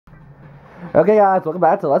Okay guys, welcome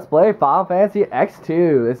back to Let's Play Final Fantasy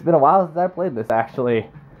X-2. It's been a while since I played this actually.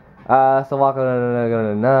 So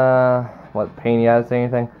welcome what pain you guys say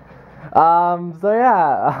anything? So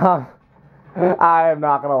yeah, I am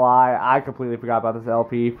not gonna lie, I completely forgot about this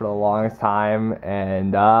LP for the longest time,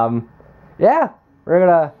 and yeah, we're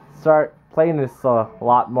gonna start playing this a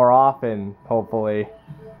lot more often, hopefully.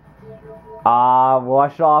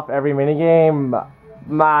 Wash off every minigame?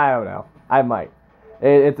 I don't know, I might.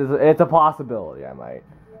 It's a possibility, I might.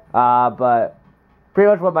 But pretty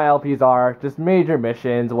much what my LPs are, just major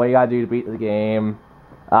missions, what you gotta do to beat the game,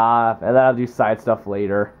 and then I'll do side stuff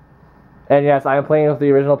later. And yes, I am playing with the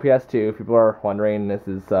original PS2, if people are wondering. This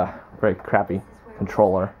is a very crappy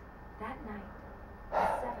controller. That night,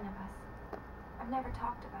 7 of us. I've never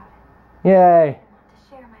talked about it. Yay! I want to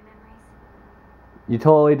share my memories. You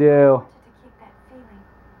totally do. I wanted to keep that feeling,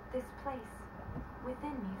 this place,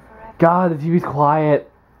 within me forever. God, the TV's quiet.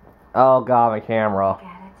 Oh god, my camera. Look at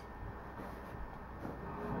it.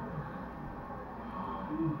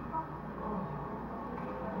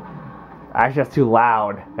 Actually, that's too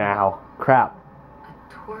loud now. Crap.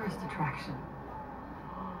 A tourist attraction.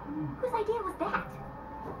 Whose idea was that?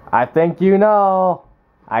 I think you know.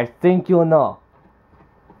 I think you'll know.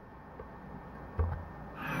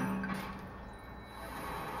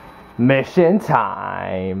 Mission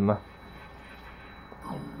time.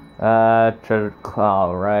 Treasure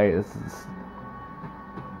cloud, right?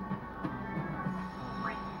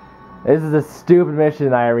 This is a stupid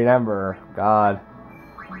mission I remember. God.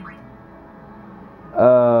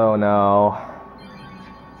 Oh no.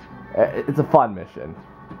 It's a fun mission.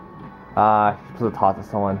 You're supposed to talk to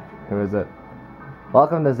someone. Who is it?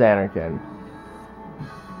 Welcome to Xanarkin.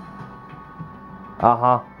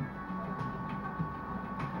 Uh-huh.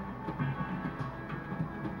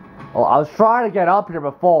 Well, I was trying to get up here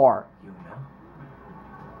before. You know?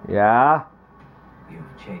 Yeah?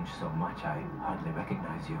 You've changed so much I hardly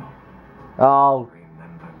recognize you. Oh,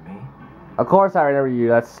 Remember me? of course I remember you,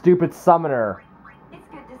 that stupid summoner. It's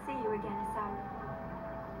good to see you again,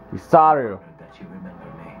 Isaru. Isaru. Honored that you remember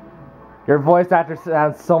me. Your voice actor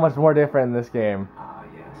sounds so much more different in this game. Ah,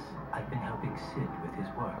 yes. I've been helping Sid with his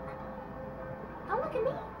work. Don't look at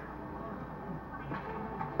me.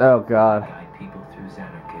 Oh god. Guide people through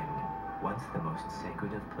Xanarkin, once the most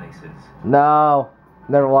sacred of places. No,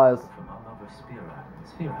 never was. From all over Spira,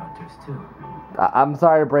 Sphere Hunters too. I'm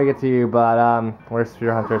sorry to break it to you, but we're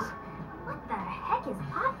Sphere Hunters. What the heck is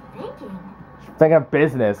Pop thinking? Thinking of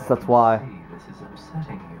business, that's why. See, this is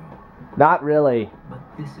upsetting you. Not really. But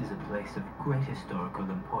this is a place of great historical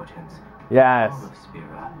importance. Yes. All of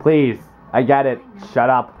Spira. Please, I get it. I know, Shut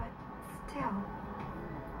up. But still,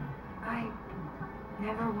 I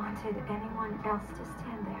never wanted anyone else to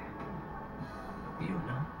stand there. You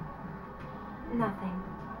know? Nothing.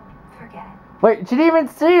 Forget it. Wait, she didn't even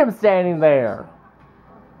see him standing there.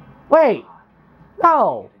 Wait.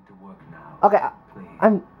 No. Get into work now. Okay, Please.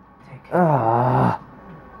 I'm... Take care.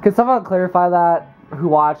 Can someone clarify that? Who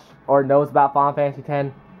watched or knows about Final Fantasy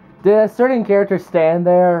X? Did a certain character stand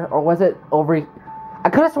there, or was it over? I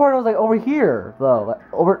could have sworn it was like over here, though. Like,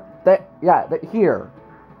 over that, yeah, here,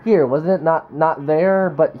 wasn't it? Not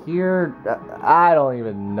there, but here. I don't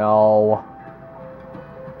even know.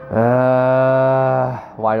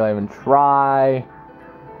 Why do I even try?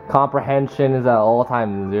 Comprehension is at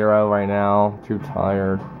all-time 0 right now. Too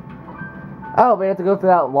tired. Oh, we have to go through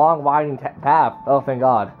that long, winding path. Oh, thank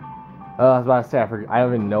God. I was about to say, I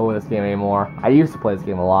don't even know this game anymore. I used to play this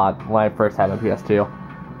game a lot when I first had my PS2.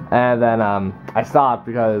 And then, I stopped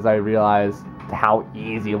because I realized how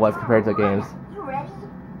easy it was compared to games. You ready?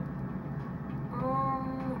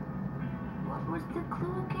 What was the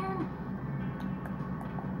clue again?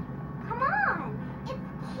 Come on!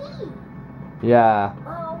 It's key! Yeah.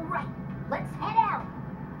 Alright, let's head out!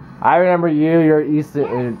 I remember you, you're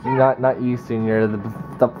Easton, not Easton, you're the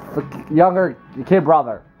younger kid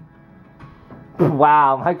brother.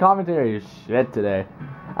 Wow, my commentary is shit today.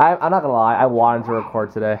 I'm not gonna lie, I wanted to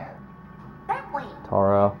record today. That way!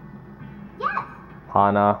 Toro. Yes!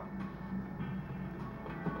 Hana.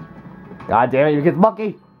 God damn it, you kid's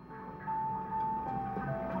monkey!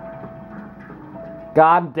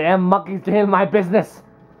 God damn monkeys get in my business!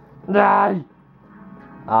 Die!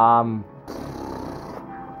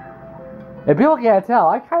 If people can't tell,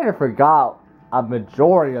 I kind of forgot a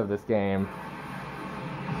majority of this game.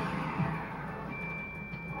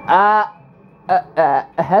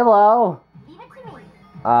 Hello? Leave it to me!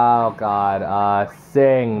 Oh god,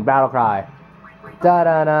 sing, battle cry. Da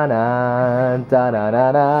da da da da da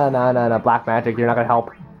da da da da da. Black magic, you're not gonna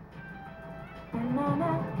help. Na na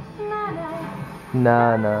na na na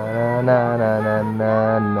Na na na na na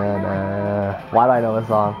na na na. Why do I know this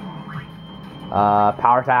song?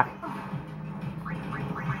 Power attack.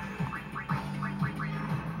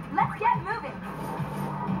 Let's get moving.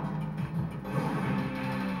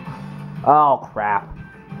 Oh crap.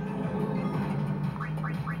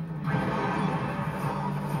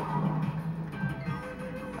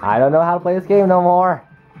 I don't know how to play this game no more.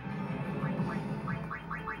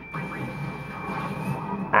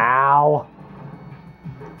 Ow.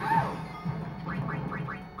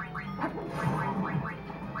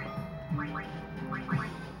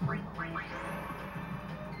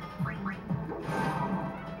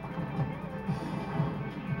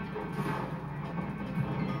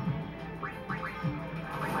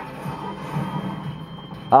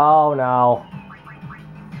 Oh no.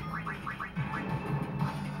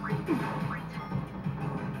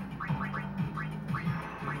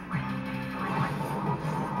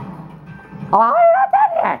 Oh, you're not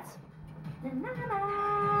done yet!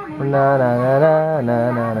 Na na na na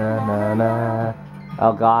na na na na.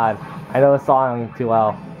 Oh god, I know the song too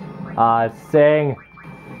well. Sing.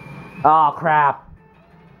 Oh crap.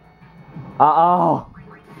 Uh-oh.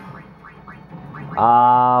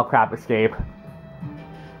 Oh crap, escape.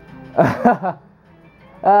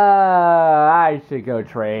 I should go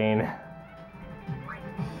train.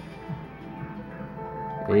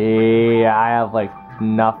 Yeah, I have like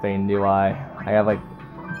nothing, do I? I have like...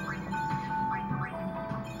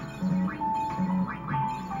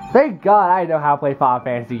 Thank God I know how to play Final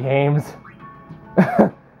Fantasy games.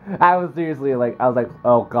 I was seriously like,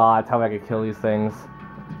 oh god, tell me I could kill these things.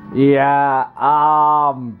 Yeah,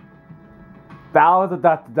 that was a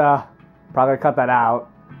duh. Probably cut that out.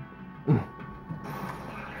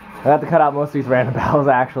 I have to cut out most of these random battles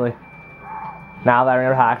actually. Now that I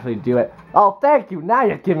remember how to actually do it. Oh, thank you. Now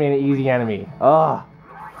you're giving me an easy enemy. Ugh.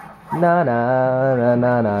 Na na na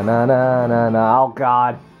na na na na na. Oh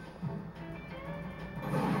god.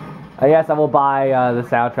 I guess I will buy the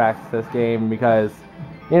soundtracks to this game because,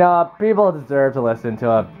 you know, people deserve to listen to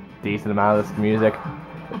a decent amount of this music.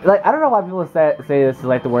 Like, I don't know why people say this is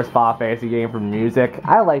like the worst Final Fantasy game for music.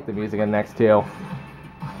 I like the music in X-2.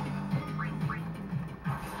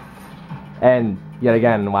 And yet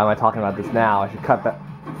again, why am I talking about this now? I should cut that.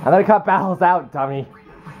 I'm gonna cut battles out, dummy.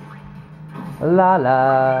 La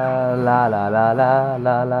la la la la la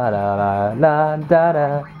la la la la da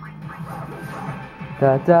da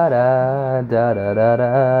da da da da da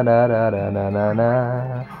da da da da da da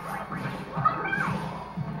da.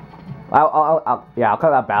 I'll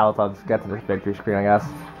cut out battles. I'll just get to this victory screen, I guess.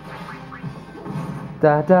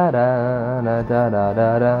 Da da da da da da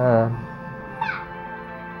da da.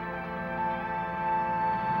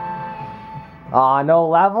 Aw, no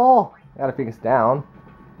level? Gotta fix this down.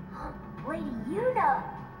 Wait, you know.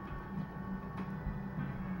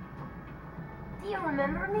 Do you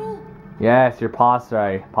remember me? Yes, your posse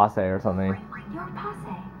or something. Your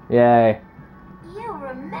posse. Yay. You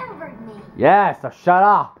remembered me. Yes, so shut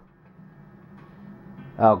up.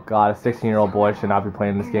 Oh god, a 16-year-old boy should not be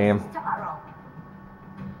playing this game. Starro.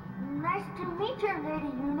 Nice to meet you,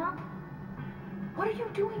 Lady Yuna. What are you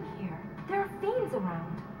doing here? There are fiends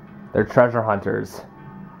around. They're treasure hunters.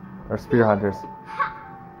 Or spear hunters. Ha!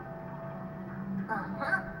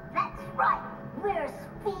 That's right. We're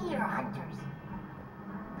spear hunters.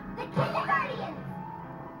 The Kindergartens!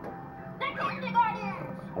 The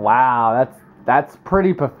Kindergartens! Wow, that's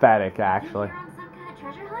pretty pathetic, actually. You're on some kind of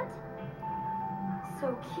treasure hunt?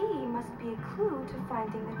 So Key must be a clue to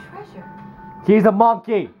finding the treasure. He's a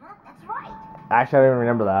monkey! That's right. Actually, I didn't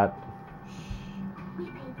remember that. We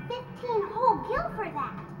paid 15 whole gil for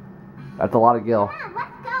that. That's a lot of gil. Come on,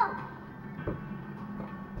 let's go.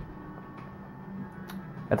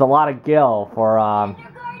 It's a lot of gil for,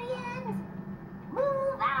 Kindergartens,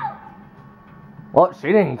 move out. Well, she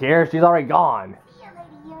didn't care. She's already gone. See you,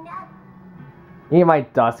 Lady Yuna. Eat my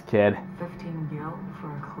dust, kid. 15 gil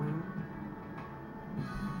for a clue.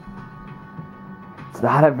 It's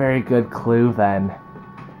not a very good clue, then.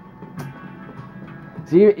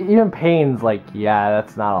 See, even Payne's like, yeah,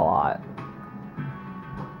 that's not a lot.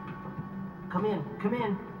 Come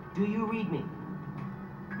in. Do you read me?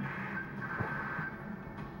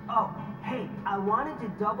 Oh, hey, I wanted to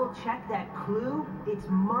double check that clue. It's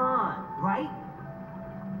Mon, right?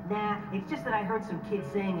 Nah, it's just that I heard some kids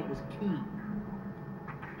saying it was Key.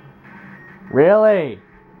 Really?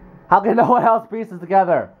 How can no one else piece this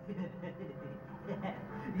together?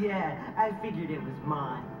 Yeah, I figured it was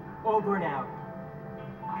Mon. Over and out.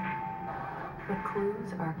 The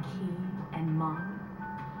clues are Key and Mom.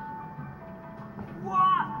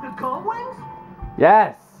 What? The Gullwings?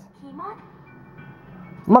 Yes. Keymon?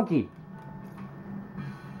 Monkey.